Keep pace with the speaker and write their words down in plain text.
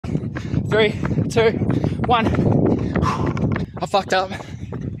3, 2, 1. I fucked up.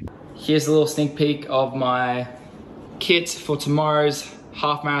 Here's a little sneak peek of my kit for tomorrow's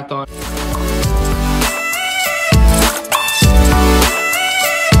half marathon.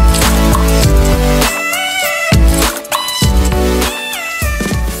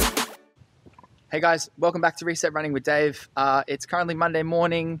 Hey guys, welcome back to Reset Running with Dave. It's currently Monday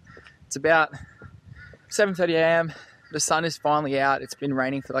morning. It's about 7:30 a.m. The sun is finally out. It's been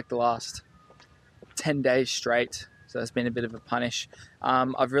raining for like the last 10 days straight, so that's been a bit of a punish.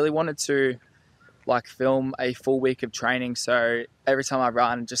 I've really wanted to like film a full week of training, so every time I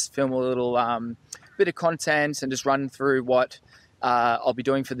run, just film a little bit of content and just run through what I'll be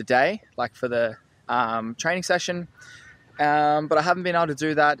doing for the day, like for the training session. But I haven't been able to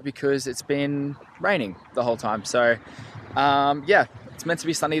do that because it's been raining the whole time. So yeah, it's meant to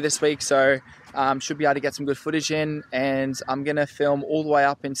be sunny this week, so should be able to get some good footage in, and I'm gonna film all the way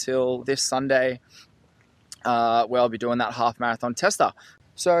up until this Sunday where I'll be doing that half marathon tester.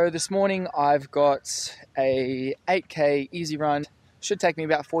 So this morning I've got a 8K easy run. Should take me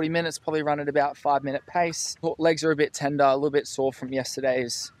about 40 minutes, probably run at about 5-minute pace. Legs are a bit tender, a little bit sore from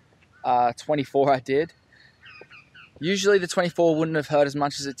yesterday's 24 I did. Usually the 24 wouldn't have hurt as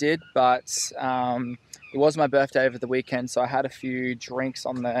much as it did, but it was my birthday over the weekend, so I had a few drinks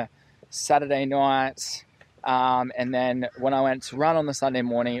on the Saturday night, and then when I went to run on the Sunday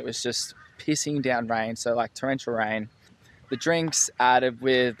morning, it was just pissing down rain, so like torrential rain. The drinks added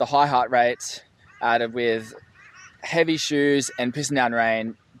with the high heart rate, added with heavy shoes and pissing down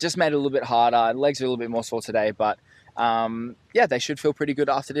rain, just made it a little bit harder. Legs are a little bit more sore today, but yeah, they should feel pretty good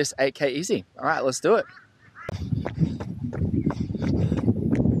after this 8K easy. All right, let's do it.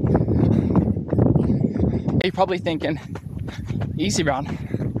 You're probably thinking, easy run,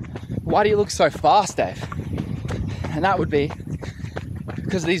 why do you look so fast, Dave? And that would be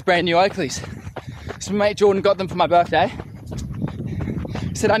because of these brand new Oakleys. So my mate Jordan got them for my birthday.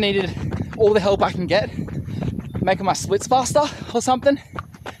 He said I needed all the help I can get, making my splits faster or something.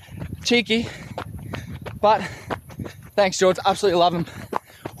 Cheeky, but thanks George, absolutely love them.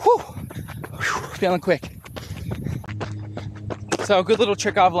 Whew. Whew. Feeling quick. So a good little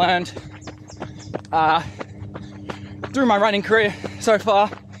trick I've learned through my running career so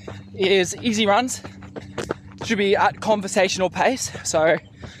far is easy runs should be at conversational pace. So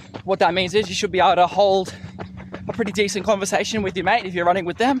what that means is you should be able to hold a pretty decent conversation with your mate if you're running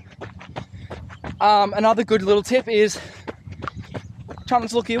with them. Another good little tip is try not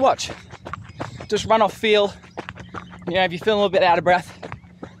to look at your watch. Just run off feel. You know, if you're feeling a little bit out of breath,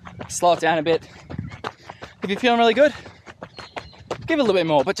 slow it down a bit. If you're feeling really good, give it a little bit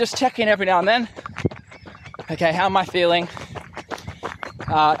more, but just check in every now and then. Okay, how am I feeling?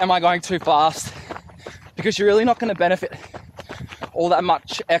 Am I going too fast? Because you're really not going to benefit all that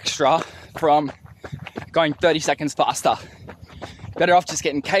much extra from going 30 seconds faster. Better off just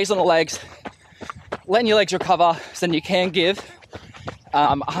getting Ks on the legs, letting your legs recover so then you can give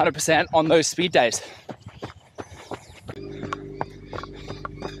 100% on those speed days.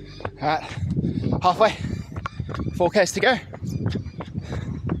 All right, halfway, 4Ks to go.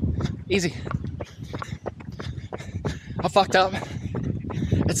 Easy. I fucked up.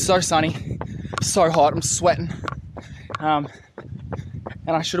 It's so sunny, so hot, I'm sweating. And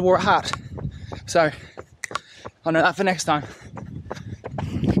I should have wore a hat. So I'll know that for next time.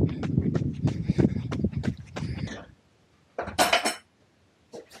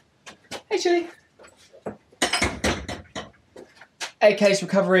 Hey Chili. 8K's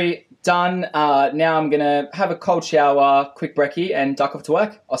recovery done. Now I'm gonna have a cold shower, quick brekkie, and duck off to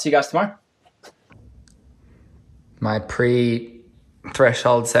work. I'll see you guys tomorrow. My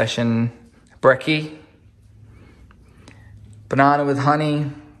pre-threshold session brekkie. Banana with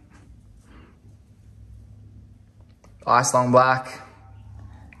honey. Ice long black.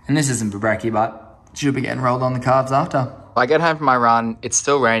 And this isn't for brekkie, but should be getting rolled on the carbs after. I get home from my run, it's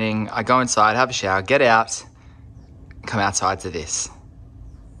still raining. I go inside, have a shower, get out, come outside to this.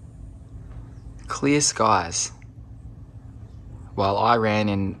 Clear skies. While I ran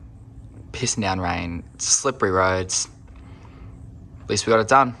in pissing down rain, slippery roads. At least we got it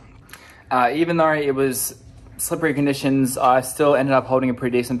done. Even though it was slippery conditions, I still ended up holding a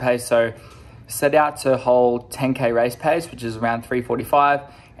pretty decent pace. So set out to hold 10K race pace, which is around 3:45,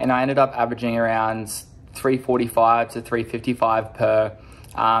 and I ended up averaging around 3:45 to 3:55 per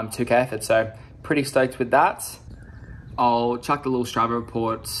 2K effort. So pretty stoked with that. I'll chuck the little Strava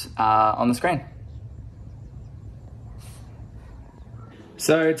report on the screen.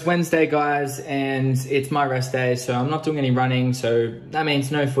 So it's Wednesday, guys, and it's my rest day, so I'm not doing any running, so that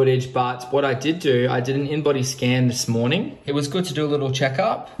means no footage. But what I did do, I did an in-body scan this morning. It was good to do a little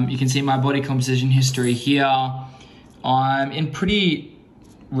checkup. You can see my body composition history here. I'm in pretty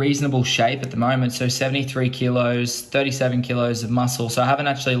reasonable shape at the moment, so 73 kilos, 37 kilos of muscle. So I haven't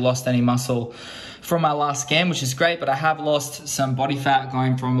actually lost any muscle from my last scan, which is great, but I have lost some body fat,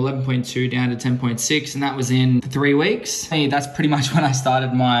 going from 11.2 down to 10.6, and that was in 3 weeks. Hey, that's pretty much when I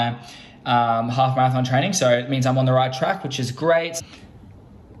started my half marathon training, so it means I'm on the right track, which is great.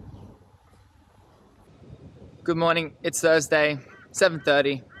 Good morning, it's Thursday,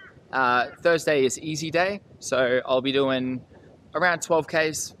 7:30. Thursday is easy day, so I'll be doing around 12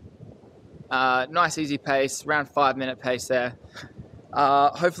 Ks, nice easy pace, around 5-minute pace there.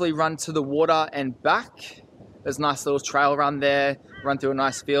 Hopefully run to the water and back. There's a nice little trail run there, run through a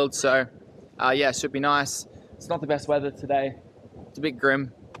nice field, so yeah, it should be nice. It's not the best weather today, it's a bit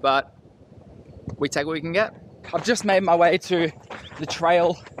grim, but we take what we can get. I've just made my way to the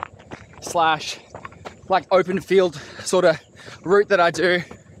trail slash like open field sort of route that I do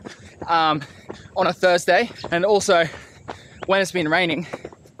on a Thursday, and also when it's been raining,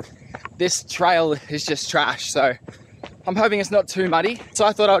 this trail is just trash, so I'm hoping it's not too muddy. So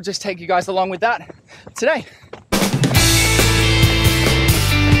I thought I'll just take you guys along with that today.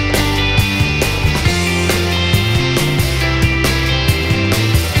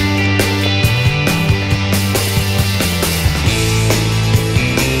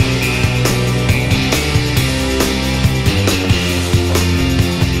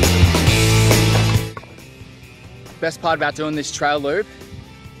 Best part about doing this trail loop,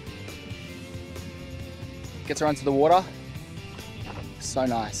 gets her onto the water. So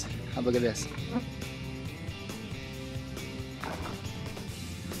nice. Have a look at this.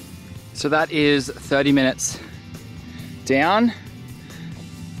 So that is 30 minutes down,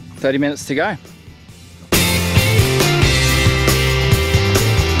 30 minutes to go.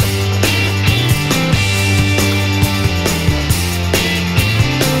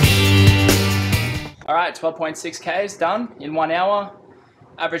 All right, 12.6 Ks done in 1 hour.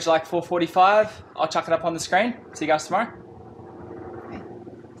 Average like 4:45. I'll chuck it up on the screen. See you guys tomorrow.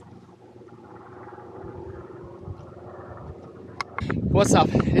 What's up?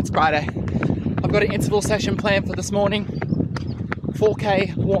 It's Friday. I've got an interval session planned for this morning.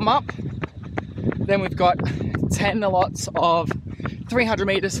 4K warm up. Then we've got 10 lots of 300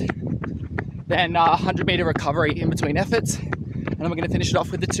 meters. Then 100 meter recovery in between efforts. And then we're going to finish it off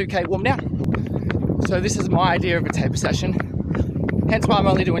with the 2K warm down. So this is my idea of a taper session. Hence why I'm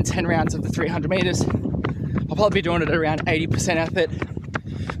only doing 10 rounds of the 300 meters. I'll probably be doing it at around 80% effort.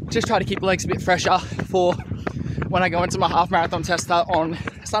 Just try to keep the legs a bit fresher for when I go into my half marathon tester on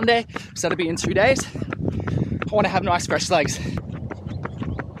Sunday, instead of being 2 days. I want to have nice fresh legs.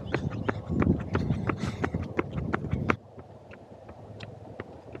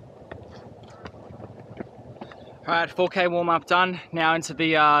 All right, 4K warm up done. Now into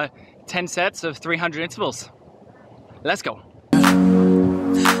the 10 sets of 300 intervals. Let's go.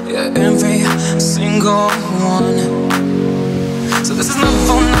 Yeah, every single one. So this is not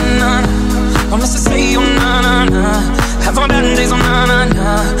for na-na. Promise to say oh na-na-na. Have all bad days oh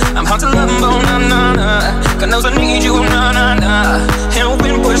na-na-na. I'm hard to love oh na-na-na. God knows I need you oh na-na-na. And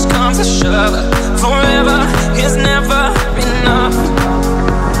when push comes to shove, forever is never enough.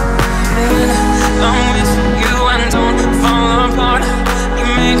 When I'm with you and don't fall apart, you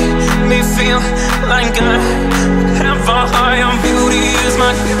make me feel like I have a high on beauty is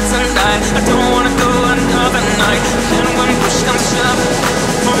my tonight. I don't wanna go another night. And when push comes to shove,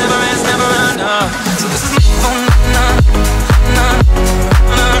 forever is never enough. So this is my phone, na na na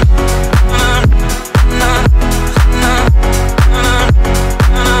na na na na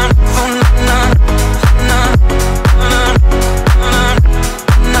na phone, na na na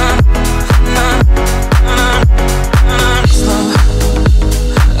na na. Slow,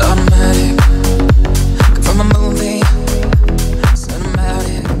 automatic, from a movie.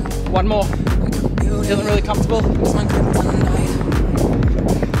 One more. Feeling really comfortable.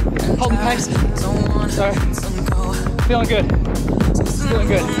 Holding pace. So, feeling good. Feeling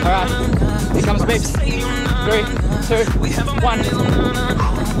good. Alright. Here comes beeps. 3, 2, 1.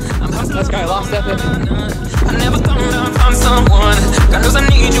 Let's go. Last effort. I never thought I'd find someone. God knows I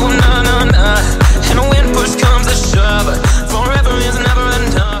need you, na na na. And when push comes to shove, forever is never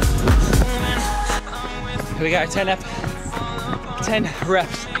enough. Here we go. 10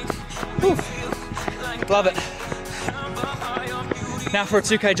 reps. Whew. Love it. Now for a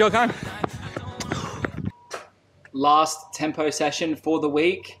 2K jog home. Last tempo session for the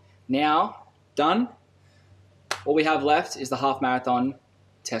week. Now done. All we have left is the half marathon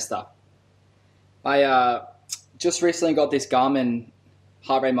tester. I just recently got this Garmin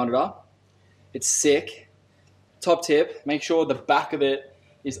heart rate monitor. It's sick. Top tip, make sure the back of it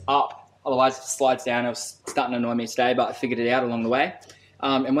is up, otherwise it slides down. It was starting to annoy me today, but I figured it out along the way.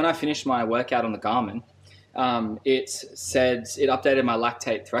 And when I finished my workout on the Garmin, it said it updated my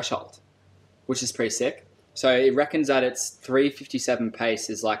lactate threshold, which is pretty sick. So it reckons that it's 357 pace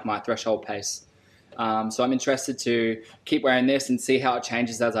is like my threshold pace. So I'm interested to keep wearing this and see how it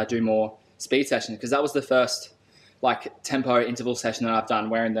changes as I do more speed sessions, because that was the first like tempo interval session that I've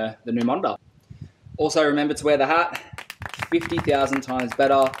done wearing the new monitor. Also remember to wear the hat, 50,000 times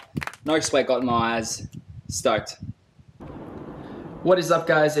better. No sweat got in my eyes, stoked. What is up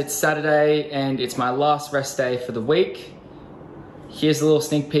guys, it's Saturday and it's my last rest day for the week. Here's a little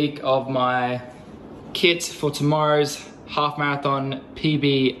sneak peek of my kit for tomorrow's half marathon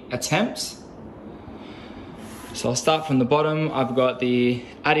PB attempt. So I'll start from the bottom. I've got the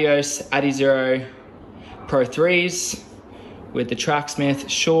Adios Adizero Pro 3s with the Tracksmith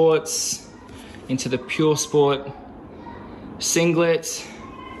shorts, into the Pure Sport singlet.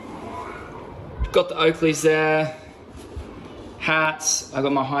 Got the Oakleys there. Hats, I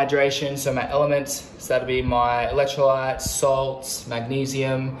got my hydration, so my elements, so that'll be my electrolytes, salts,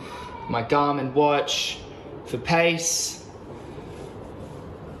 magnesium, my Garmin watch for pace,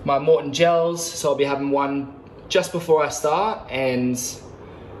 my Morton gels, so I'll be having one just before I start and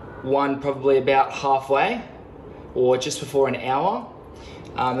one probably about halfway or just before an hour.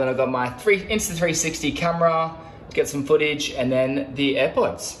 Then I've got my Insta360 camera to get some footage, and then the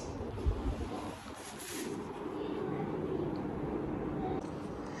AirPods.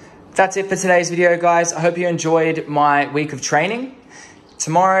 That's it for today's video, guys. I hope you enjoyed my week of training.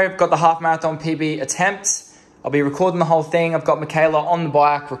 Tomorrow, I've got the half marathon PB attempt. I'll be recording the whole thing. I've got Michaela on the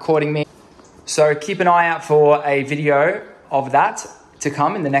bike recording me. So keep an eye out for a video of that to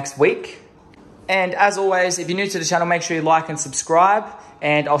come in the next week. And as always, if you're new to the channel, make sure you like and subscribe,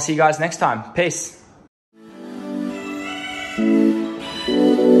 and I'll see you guys next time. Peace.